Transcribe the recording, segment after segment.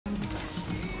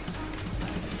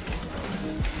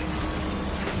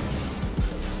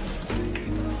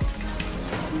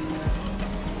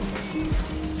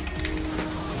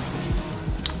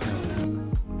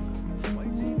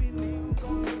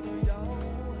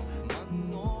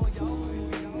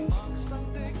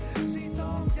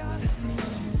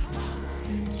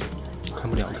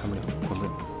不了，看不了，滚不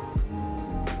了。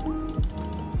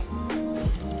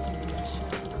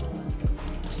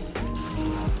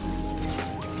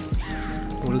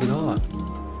我勒个刀啊！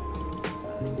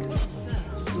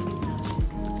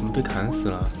怎么被砍死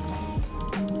了？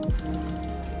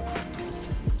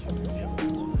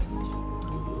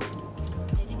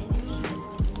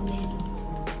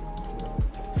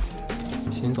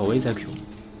先找位再 Q。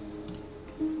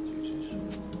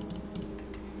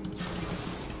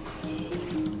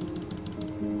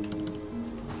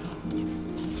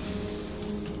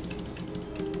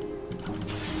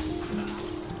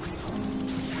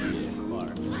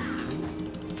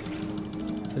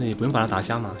 这里不用把他打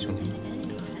下马，兄弟。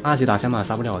2级打下马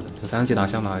杀不了的，等3级打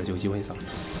下马有机会杀。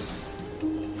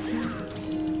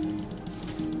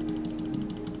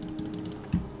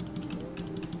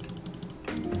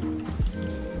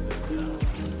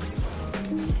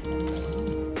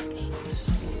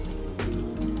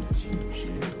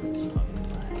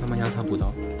慢慢压他补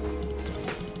刀，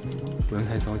不用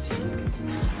太着急。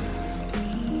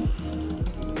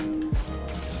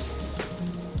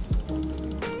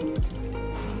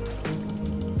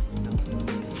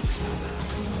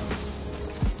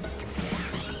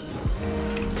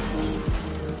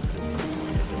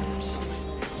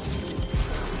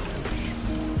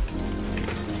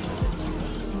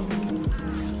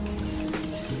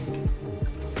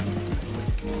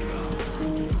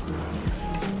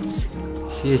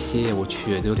 谢谢，我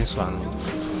去，这有点爽了，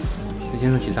这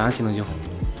简直起3星了就好。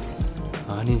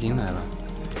啊，炼金来了，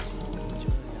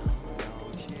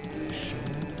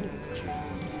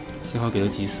幸好给了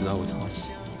及时啊！我操，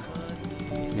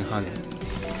没哈人。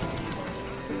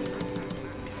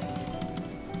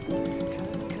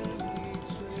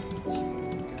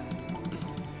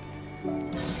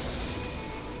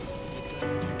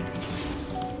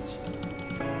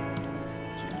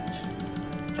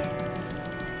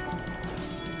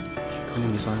肯定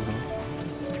没算上。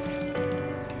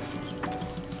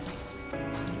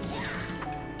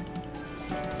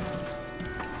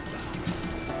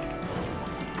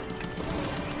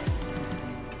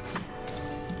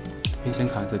可以先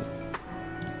卡这里。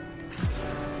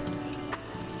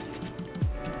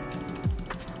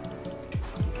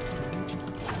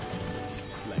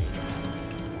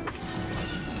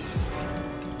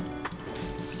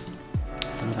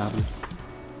怎么 W？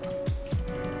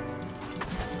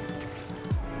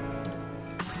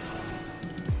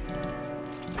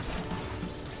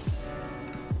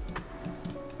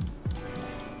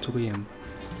 做个眼吧。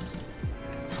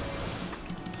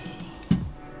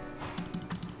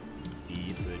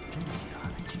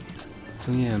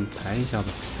睁眼排一下吧。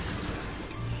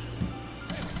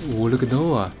我勒个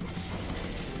豆啊！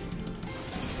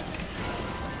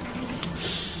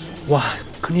哇，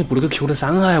肯定补了个 Q 的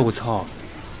伤害，我操！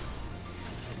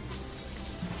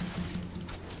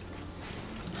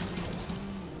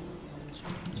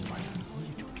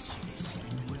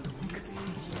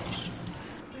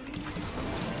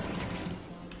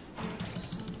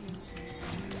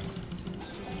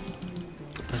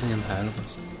他是眼排了吧？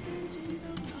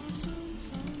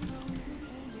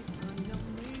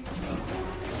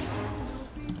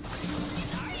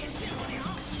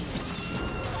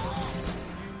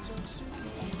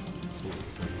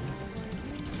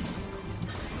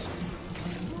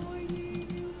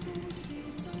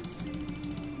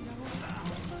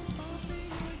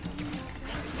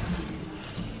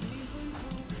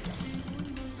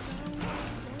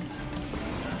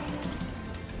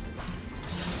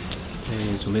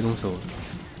准备动手了。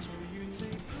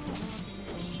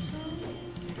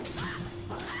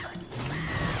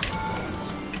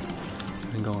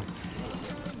很高了。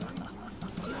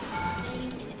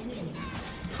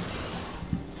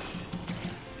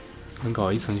能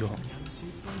搞1层就好。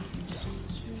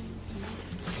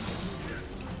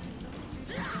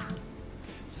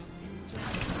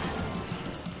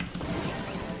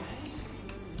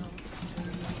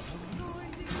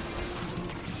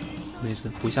没事，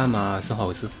补下马是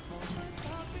好事。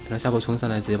等他下波冲上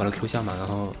来，直接把他 Q 下马，然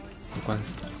后灌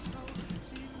死。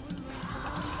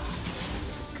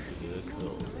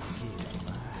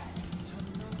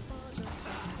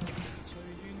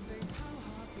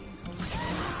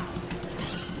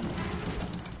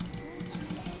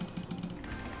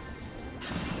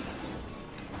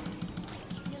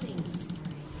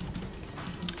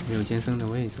没有剑圣的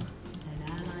位置。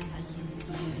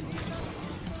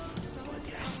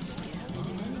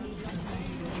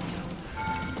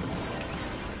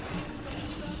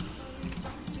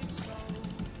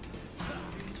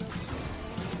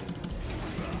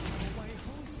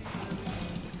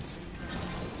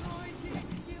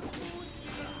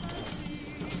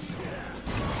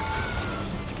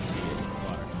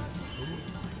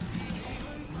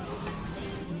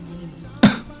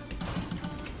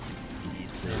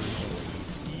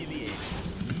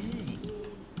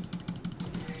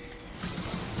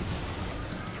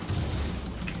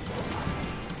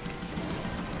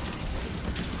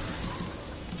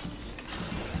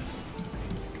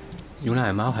用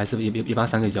奶吗？我还是也把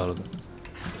3给交了吧。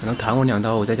可能砍我2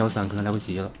刀，我再交3，可能来不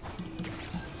及了。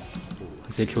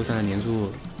直接 Q 上来连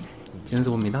住，竟然是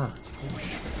我没大。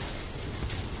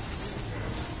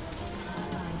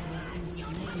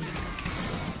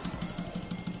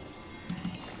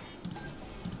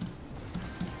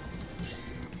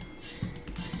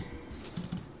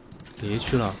别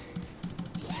去了。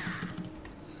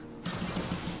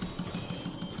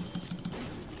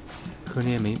 可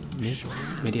怜没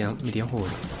点火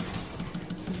的，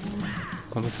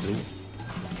光个食物。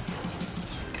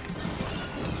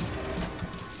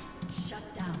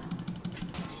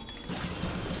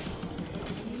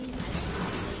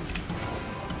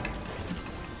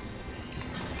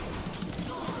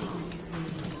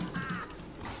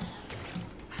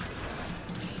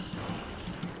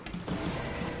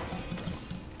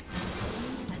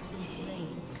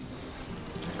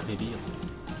可以毙了。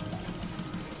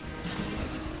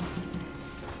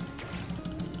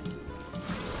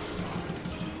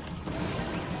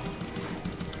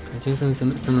 金圣真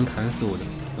能砍死我的，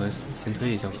我先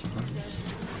退一下吧。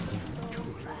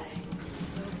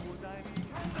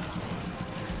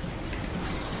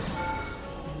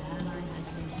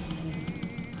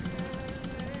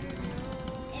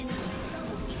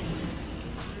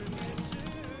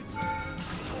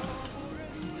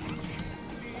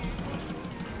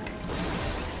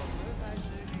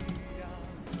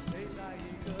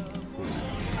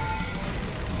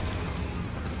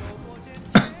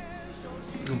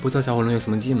不知道小火龙有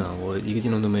什么技能，我一个技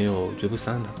能都没有，追不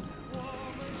上他。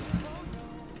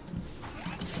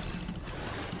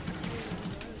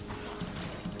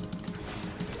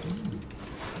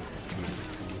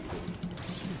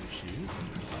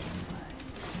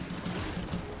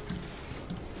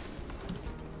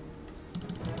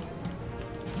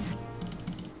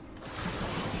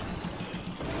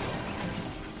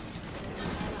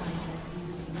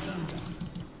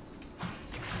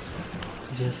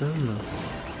接胜了。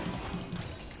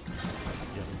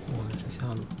 下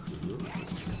路，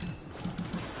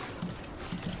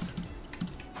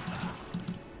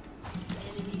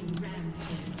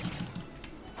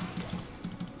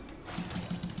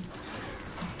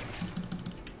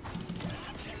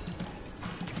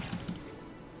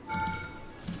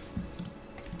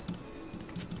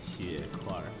血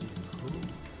块冰后。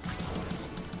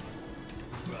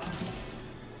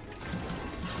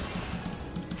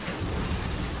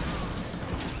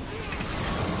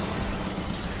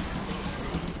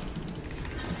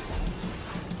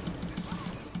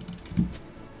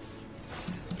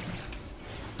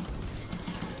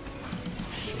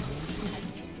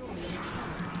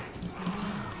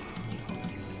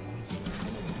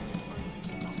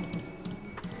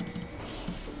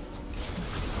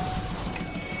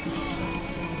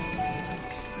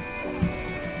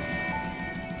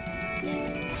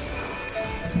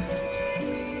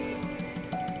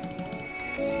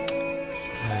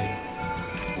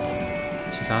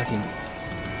 杀星，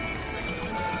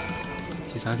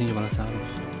起杀星就把他杀了。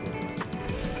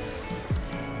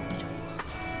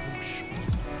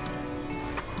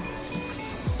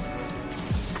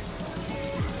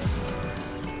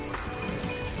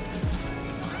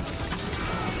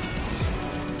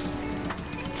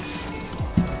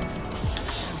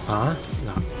啊？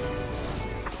哪？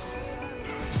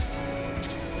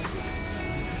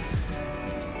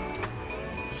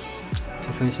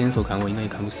这趁先手砍我，应该也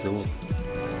砍不死我。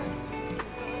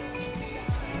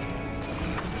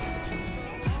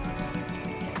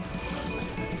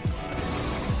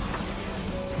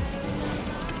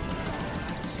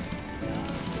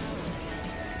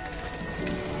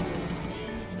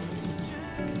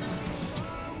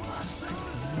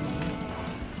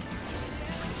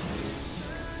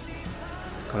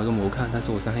 搞了个魔看，但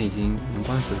是我伤害已经能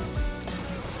灌死了，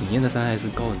明艳的伤害是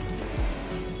够的。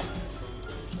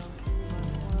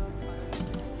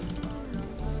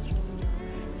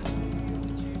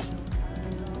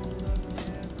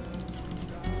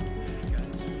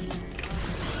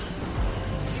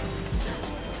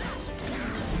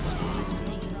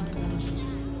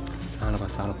杀了吧，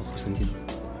杀了吧，不生气了。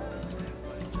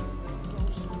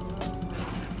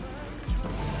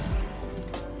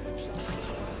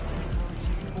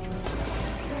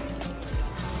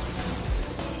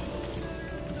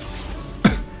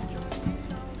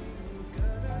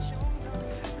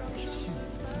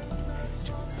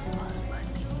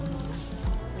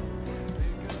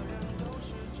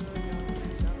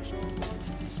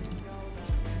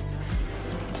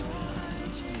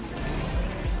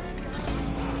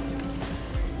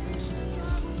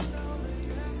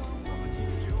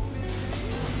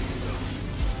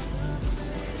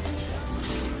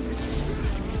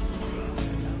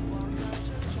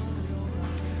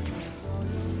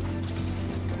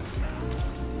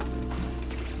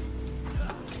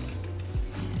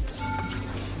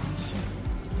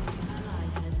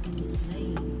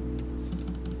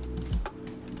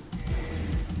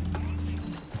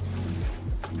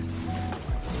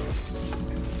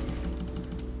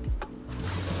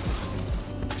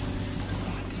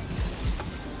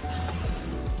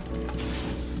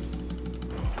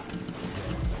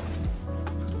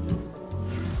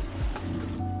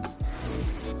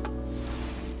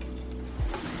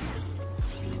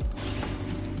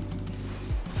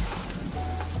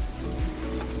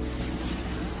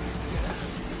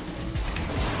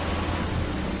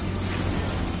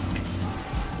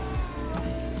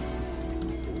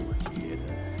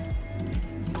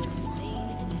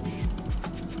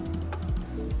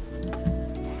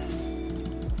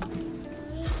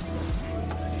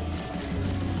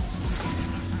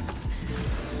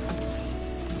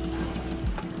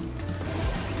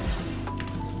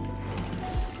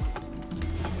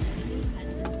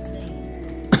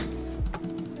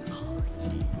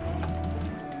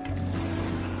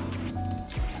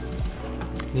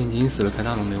炼金死了开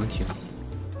大龙没问题了，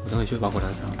我等会去把火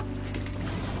弹杀了。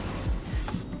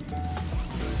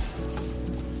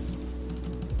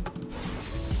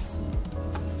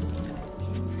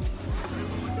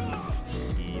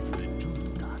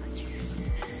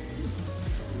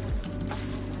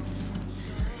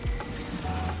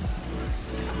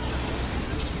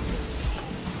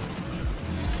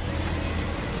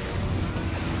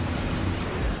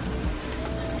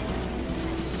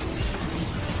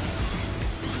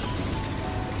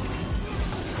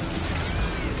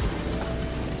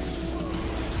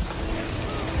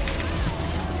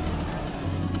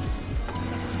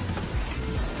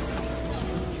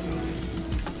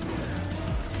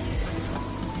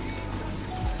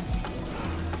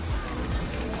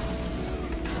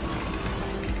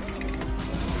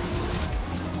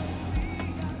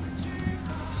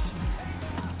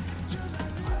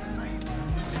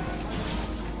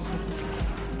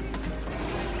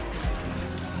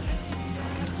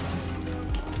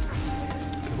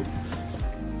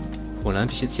果然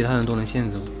其他人都能限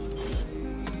制，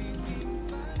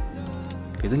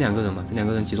给这两个人嘛，这两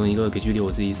个人其中一个给距离我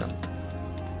自己上。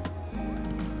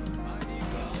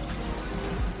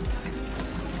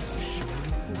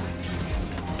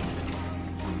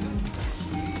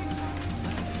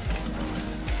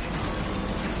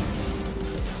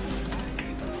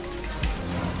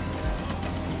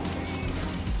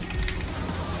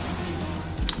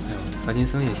哎呦，杀金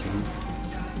生也行。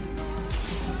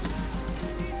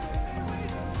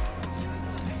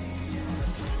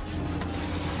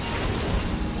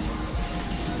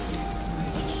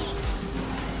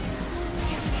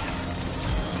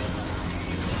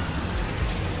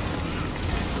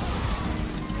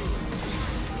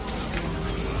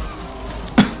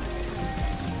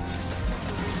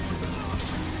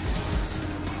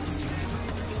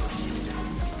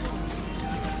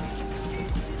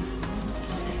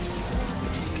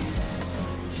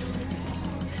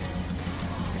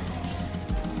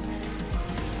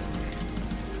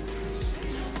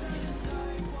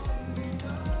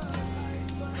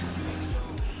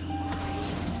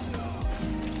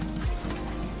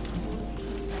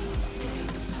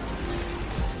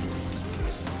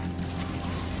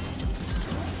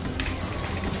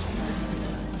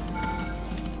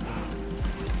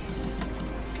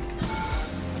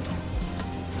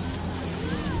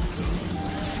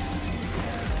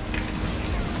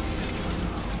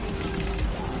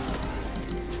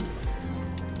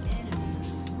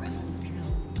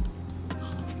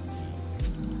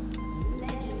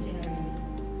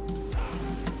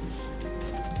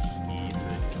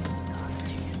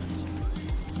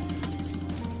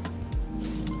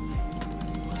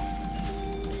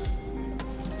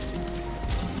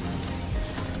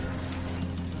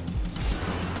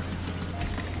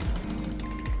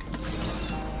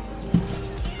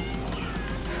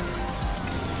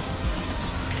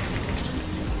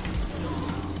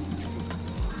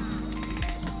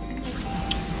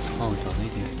哦，早了一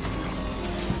点。